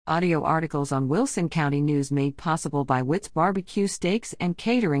Audio articles on Wilson County News made possible by Witt's Barbecue Steaks and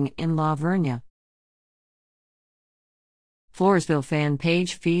Catering in La Vernia. Floresville fan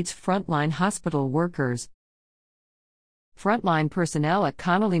page feeds frontline hospital workers. Frontline personnel at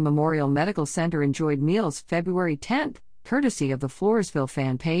Connolly Memorial Medical Center enjoyed meals February 10th, courtesy of the Floresville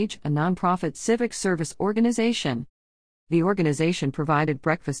fan page, a nonprofit civic service organization. The organization provided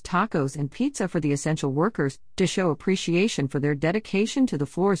breakfast tacos and pizza for the essential workers to show appreciation for their dedication to the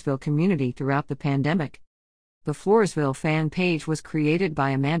Floresville community throughout the pandemic. The Floresville fan page was created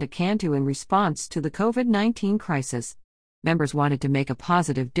by Amanda Cantu in response to the COVID-19 crisis. Members wanted to make a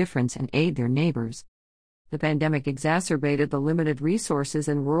positive difference and aid their neighbors. The pandemic exacerbated the limited resources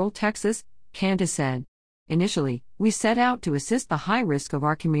in rural Texas, Cantu said. Initially, we set out to assist the high risk of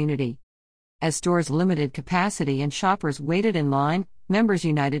our community. As stores limited capacity and shoppers waited in line, members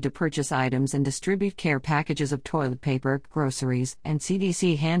united to purchase items and distribute care packages of toilet paper, groceries, and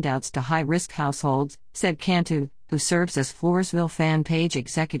CDC handouts to high-risk households, said Cantu, who serves as Floresville fan page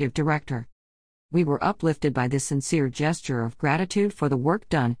executive director. We were uplifted by this sincere gesture of gratitude for the work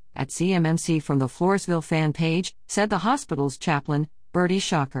done at CMMC from the Floresville fan page, said the hospital's chaplain, Bertie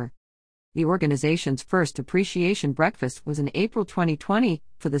Shocker. The organization's first appreciation breakfast was in April 2020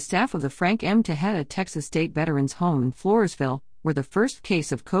 for the staff of the Frank M. Tejeda Texas State Veterans Home in Floresville, where the first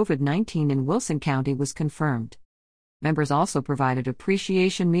case of COVID-19 in Wilson County was confirmed. Members also provided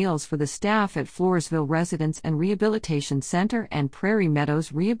appreciation meals for the staff at Floresville Residence and Rehabilitation Center and Prairie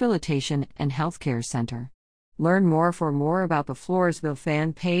Meadows Rehabilitation and Healthcare Center. Learn more about the Floresville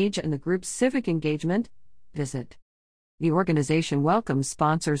fan page and the group's civic engagement. Visit. The organization welcomes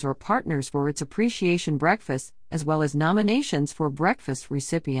sponsors or partners for its appreciation breakfast, as well as nominations for breakfast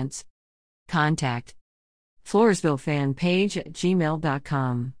recipients. Contact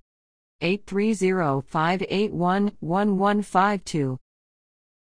floresvillefan@gmail.com. 830-581-1152